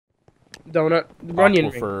Donut. Runyon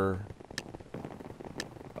ring. Aquifer.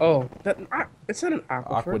 Oh, it's not an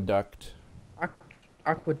aquifer. Aqueduct.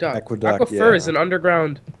 Aqueduct. Aqueduct, Aquifer yeah. is an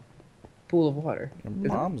underground pool of water. Your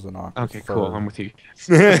mom's an aquifer. Okay, cool. I'm with you.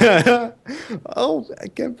 Oh, I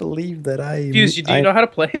can't believe that Fuse, do you know how to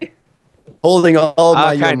play? holding all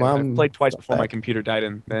my your Kind of. mom. I've played twice before my back. computer died,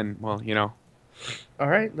 and then, well, you know. All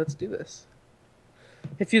right, let's do this.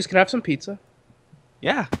 Hey, Fuse, can I have some pizza?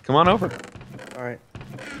 Yeah, come on over. All right.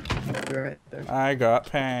 Be right there. I got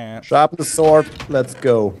pants. Sharpen the sword. Let's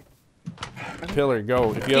go. Pillar,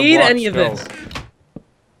 go. If you have Eat blocks, any of go. this.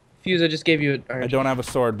 Fuse, I just gave you I don't have a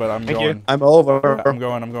sword, but I'm Thank going. you. I'm over. I'm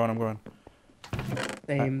going.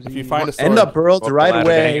 If you find a sword, Ender pearls Well, right ladder,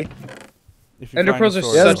 away. if you Ender find pearls a are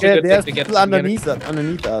sword, Yes, such a good there's thing to get people at the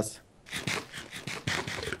underneath us.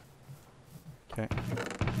 Okay.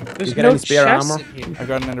 There's You got no any spare chests armor? in here. I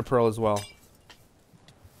got an ender pearl as well.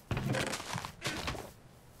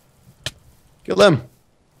 Kill them.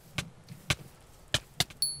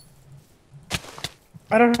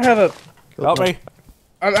 I don't have a. Help me.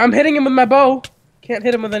 I'm hitting him with my bow. Can't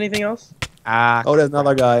hit him with anything else. Ah, Oh, there's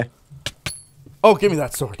another guy. Oh, give me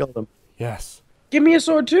that sword. Kill them. Yes. Give me a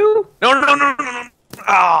sword too. no.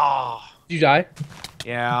 Ah, Did you die?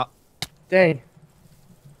 yeah. Dang.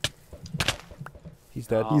 He's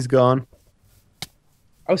dead. He's gone.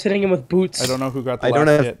 I was hitting him with boots. I don't know who got the I don't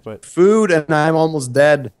last have hit, but food, and I'm almost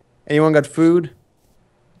dead. Anyone got food?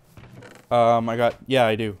 I got. Yeah,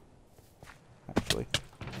 I do. Actually.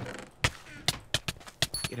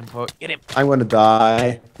 Get him, Poet. Get him. I'm gonna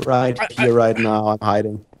die right here, right now. I'm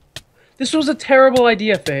hiding. This was a terrible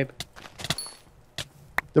idea, Fabe.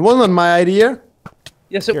 It wasn't my idea.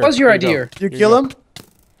 Yes, it Here, was your here you idea. go. You Here kill you him?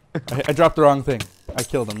 I dropped the wrong thing. I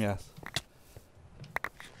killed him. Yes.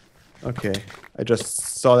 Okay. I just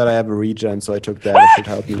saw that I have a regen, so I took that. It should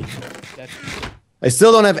help me. I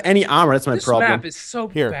still don't have any armor. That's my This problem. map is so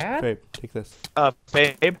Here, bad. babe, take this.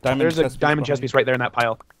 Babe, Diamond there's a chest piece diamond chest behind piece right there in that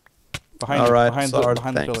pile. Behind All you, right, behind sword, the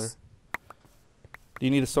thanks. pillar. Do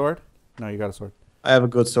you need a sword? No, you got a sword. I have a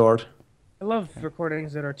good sword. I love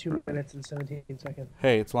recordings that are 2 minutes and 17 seconds.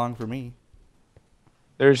 Hey, it's long for me.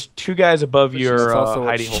 There's two guys above That's your also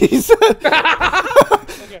what hidey hole. she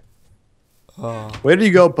said. Oh. Where did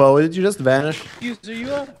you go, Poe? Did you just vanish? Fuse, are you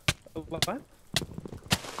what?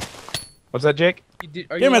 What's that, Jake?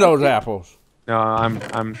 Are Give me you those apples. No, I'm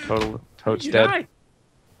totes You dead. died.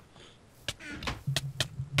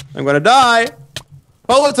 I'm gonna die.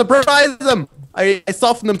 Poe, surprise them! I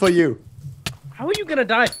softened them for you. How are you gonna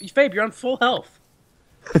die? Fabe, you're on full health.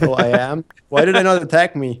 Oh, I am? Why did they not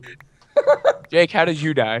attack me? Jake, how did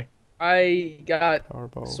you die? I got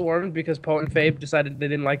Powerbow. swarmed because Poe and Fabe decided they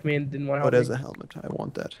didn't like me and didn't want to Oh, help there's me. a helmet. I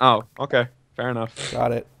want that. Oh, okay. Fair enough.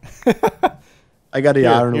 Got it. I got the Here,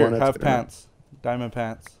 iron here, one. that's have good enough. pants. Diamond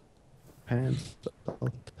pants. Pants. I'll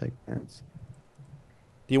take pants.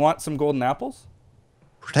 Do you want some golden apples?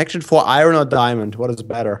 Protection for iron or diamond? What is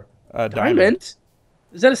better? Diamond?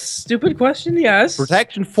 Is that a stupid question? Yes.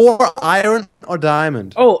 Protection for iron or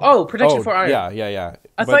diamond? Oh, protection Oh, for iron. yeah.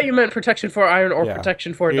 I But thought you meant protection for iron or yeah.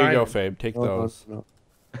 protection for Here you diamond. go, Fabe. Take No, no, those. no.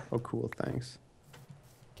 Oh, cool. Thanks.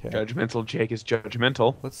 Okay. Judgmental Jake is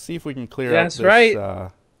judgmental. Let's see if we can clear That's out this.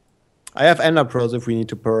 right. I have ender pearls if we need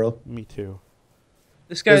to pearl. Me too.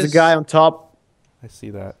 This guy's There's a guy on top. I see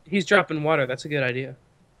that. He's dropping water. That's a good idea.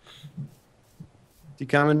 Is he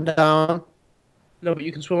coming down? No, but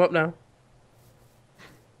you can swim up now.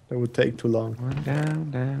 That would take too long.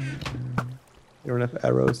 Down. You don't have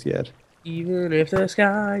arrows yet. Even if the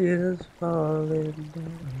sky is falling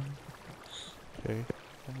down. Okay.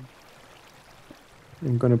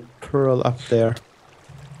 I'm gonna pearl up there.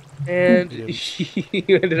 And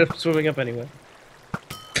you ended up swimming up anyway.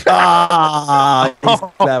 Ah, he's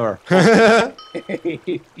clever. that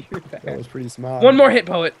You're bad. was pretty smart. One more hit,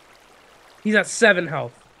 Poet. He's at 7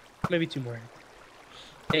 health. Maybe 2 more.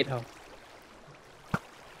 8 health.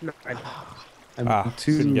 No, I don't. I'm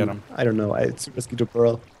couldn't get him. I don't know. It's risky to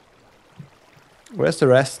pearl. Where's the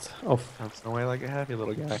rest? Oh, That's no way like a happy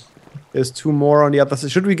little guy. there's 2 more on the other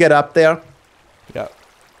side. Should we get up there? Yeah.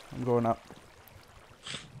 I'm going up.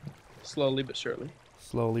 Slowly but surely.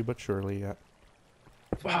 Slowly but surely, yeah.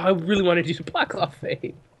 Wow, I really wanted you to block off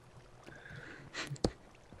Faye.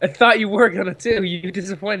 I thought you were gonna too. You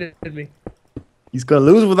disappointed me. He's gonna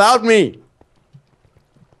lose without me.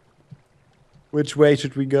 Which way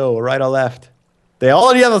should we go? Right or left? They're all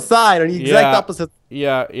on the other side, on the exact Yeah. opposite.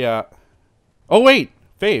 Yeah. Oh, wait.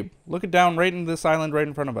 Fabe, look it down right into this island right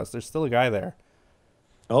in front of us. There's still a guy there.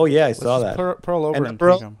 Oh yeah, I Let's saw just that. Pearl over And and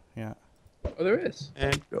pearl? take him. Yeah. Oh, there is.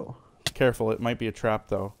 And go. Careful, it might be a trap,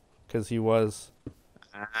 though. Because he was...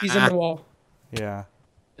 He's in the wall. Yeah.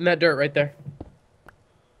 In that dirt right there.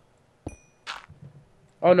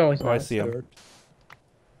 Oh no, he's Oh, not. I see him.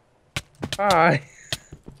 Hi.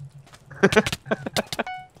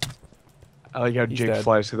 I like how He's Jake dead.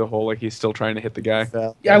 flies through the hole like he's still trying to hit the guy.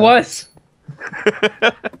 Yeah, I was.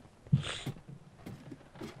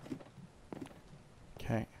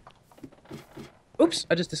 Okay. Oops,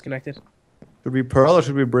 I just disconnected. Should we pearl or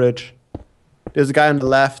should we bridge? There's a guy on the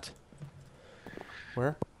left.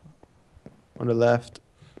 Where? On the left.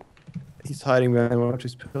 He's hiding behind one of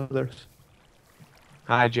these pillars.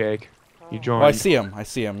 Hi, Jake. You Oh, joined. I see him. I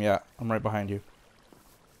see him. Yeah, I'm right behind you.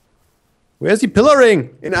 Where's he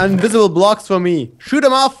pillaring? In invisible blocks for me. Shoot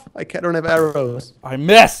him off! I don't have arrows. I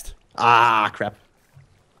missed. Ah, crap.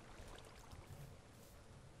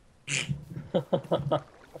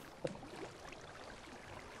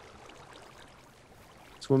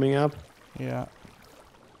 Swimming up. Yeah.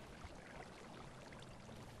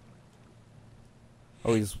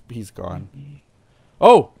 Oh, he's gone.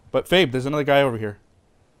 Oh, but Fabe, there's another guy over here.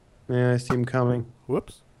 Yeah, I see him coming.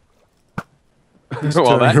 Whoops. He's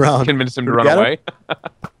Well, that turning around. convinced him to Did we run get him? away.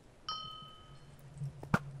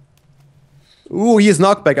 Ooh, he is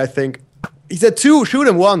knockback, I think. He's at 2. Shoot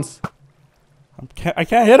him once. I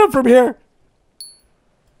can't hit him from here.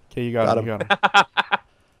 Okay, you got Got him. You him. got him.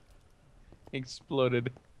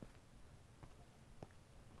 Exploded.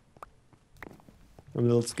 I'm a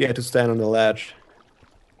little scared to stand on the ledge.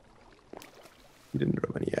 He didn't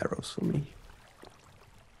drop any arrows for me.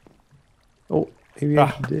 Oh, maybe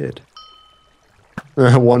Ah. I did.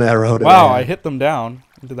 1 arrow. that Wow, I I had. hit them down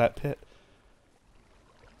into that pit.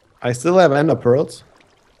 I still have ender pearls,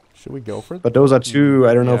 Should we go for them? but those are 2.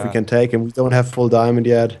 I don't know if we Yeah. can take them. We don't have full diamond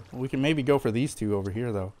yet. We can maybe go for these 2 over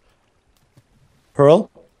here, though.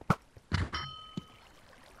 Pearl?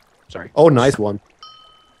 Sorry. Oh, nice one.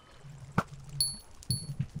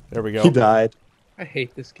 There we go. He died. I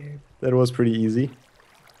hate this game. That was pretty easy.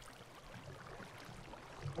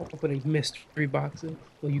 Opening mystery boxes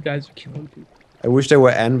while you guys are killing people. I wish there were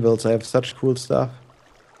anvils. I have such cool stuff.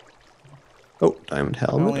 Oh, diamond I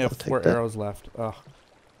helmet. only I'll have take 4 that. arrows left. Ugh,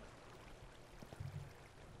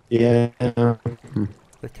 Yeah. they're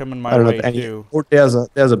coming I my don't way have any. too. Oh,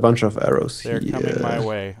 there's a bunch of arrows They're here. coming my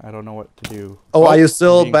way. I don't know what to do. Oh, are you I'm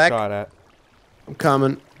still being back? shot at. I'm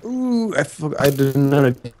coming. Ooh, I didn't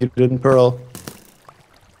know you didn't pearl.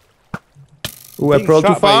 Ooh, I Being pearled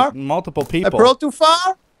too shot by far. multiple I people. pearled too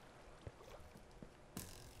far.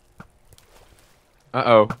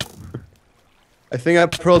 Uh-oh. I think I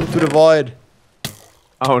pearled to the void.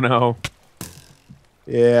 Oh, no.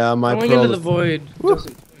 Yeah, my Going pearl into the is- void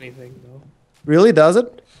doesn't do anything though. Really, does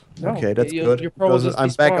it? No, Okay, that's your- good. your pearl will because just I'm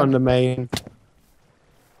back despawn. on the main.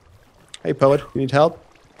 Hey, poet, you need help?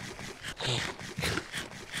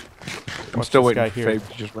 I'm Watch still this waiting guy for here. Fabe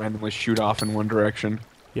to just randomly shoot off in one direction.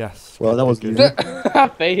 Yes. Well, that was good. easy.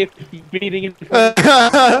 Faith beating in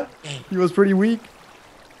He was pretty weak.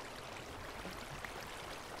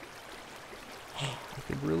 I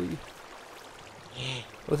could really.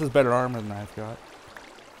 This is better armor than I've got.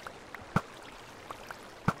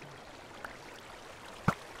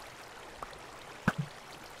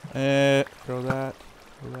 Throw that.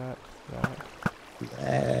 Throw that. That.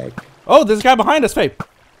 Lag. Oh, there's a guy behind us, Fabe.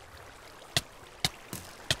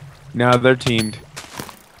 No, they're teamed.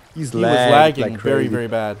 He's He was lagged lagging like very, crazy. very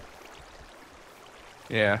bad.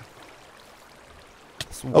 Yeah.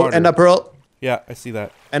 This Oh, water- ender pearl. Yeah, I see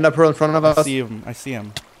that. Ender pearl in front of I us. see him. I see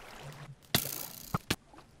him.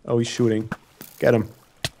 Oh, he's shooting. Get him.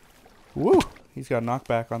 Woo! He's got a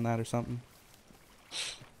knockback on that or something.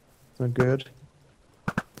 It's not good.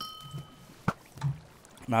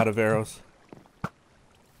 I'm out of arrows.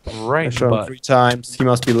 Right I in shot the him butt. 3 times. He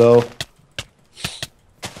must be low.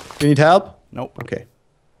 You need help? Nope. Okay.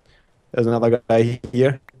 There's another guy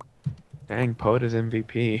here. Dang, Poet is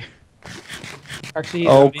MVP. Actually,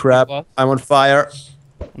 Oh MVP crap! plus. I'm on fire.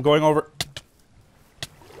 I'm going over.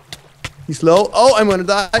 He's low. Oh, I'm gonna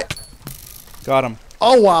die. Got him.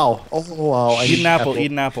 Oh wow! Oh wow! I Eat an need apple.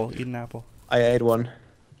 Eat an apple. Eat an apple. I ate one.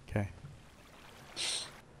 Okay.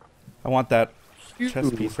 I want that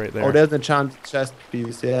chest piece right there. Oh, there's a chest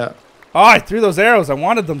piece. Yeah. Oh, I threw those arrows. I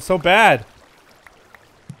wanted them so bad.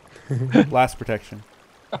 Blast protection.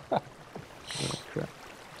 Oh, crap.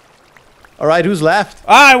 All right, who's left?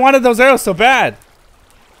 Ah, I wanted those arrows so bad.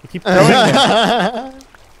 I keep throwing them.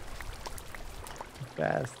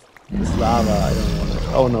 Fast. This lava. I don't want it.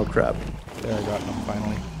 Oh no, crap. There, I got them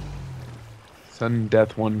finally. Sudden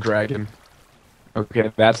death, one dragon.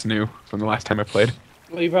 Okay, that's new from the last time I played.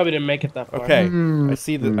 Well, you probably didn't make it that far. Okay, I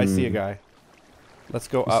see the. I see a guy. Let's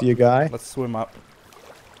go You up. see a guy? Let's swim up.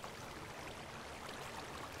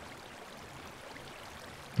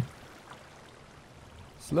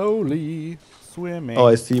 Slowly swimming. Oh,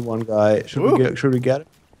 I see one guy. Should we get it?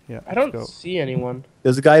 Yeah. I don't let's go. see anyone.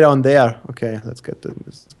 There's a guy down there. Okay, let's get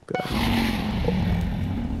this guy.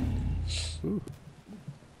 Ooh.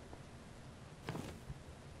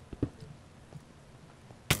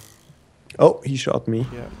 Oh, he shot me.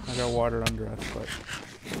 Yeah, I got water under us, but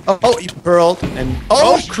Oh, he pearled and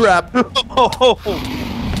crap!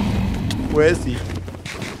 Where is he?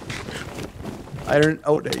 I don't.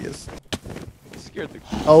 Oh, there he is. Scared the.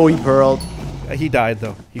 Oh, he pearled. he died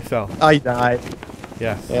though. He fell. I died.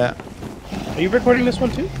 Yes. Yeah. Are you recording this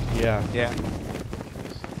one too? Yeah. Yeah.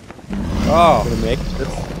 Oh, Gonna make this.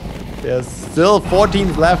 There's still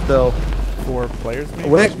 14 left though. 4 players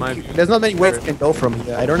maybe. There's not many ways can go from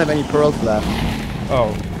here. I don't have any pearls left.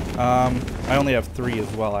 Oh, I only have 3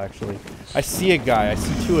 as well actually. I see a guy. I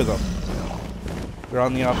see 2 of them. They're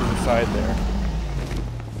on the opposite side there.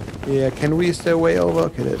 Yeah, can we stay way over?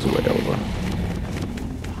 Okay, there's a way over.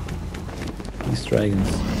 These dragons.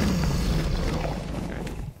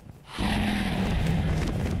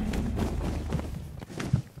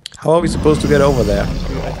 How are we supposed to get over there?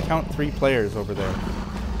 I count 3 players over there.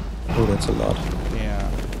 Oh, that's a lot. Yeah.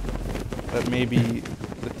 That may be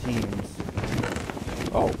the teams.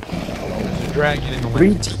 Oh. There's a dragon in the 3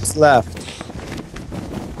 wind. teams left.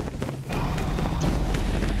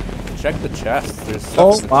 Check the chest. There's stuff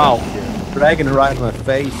Oh, in the wow. chest here. Dragon right in my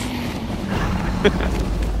face.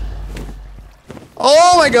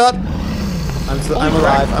 Oh my god! I'm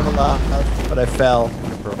alive, but I fell.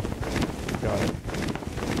 Got it.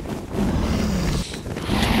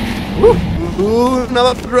 Ooh,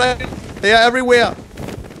 another dragon! They are everywhere!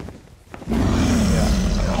 Yeah.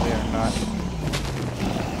 They are not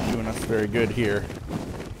doing us very good here.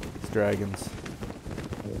 These dragons.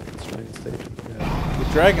 The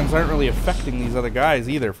dragons aren't really affecting these other guys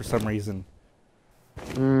either for some reason.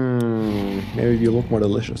 Maybe you look more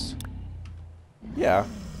delicious. Yeah,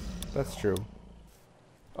 that's true.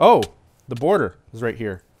 Oh, the border is right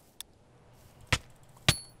here.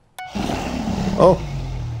 Oh.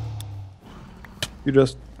 You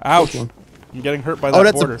just... Ouch! I'm getting hurt by that Oh,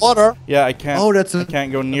 that's border. a border? Yeah, I can't. Oh, that's I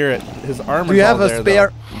can't go near it. His armor's Do you have all a there,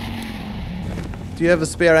 spare... Do you have a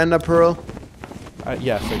spare ender pearl?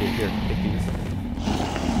 Yes, I do. Here, take these.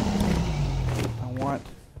 I want...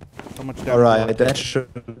 How much damage? Alright, that should...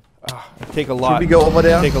 I take a lot. Should we go over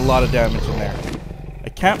there? Take a lot of damage in there. I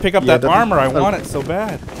can't pick up that armor. I want it so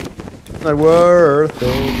bad. Not worth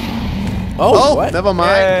it. Oh, what? Never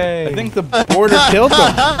mind. I think the border killed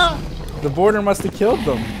them. The border must have killed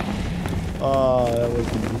them. Oh, that was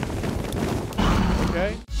easy.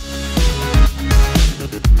 Okay.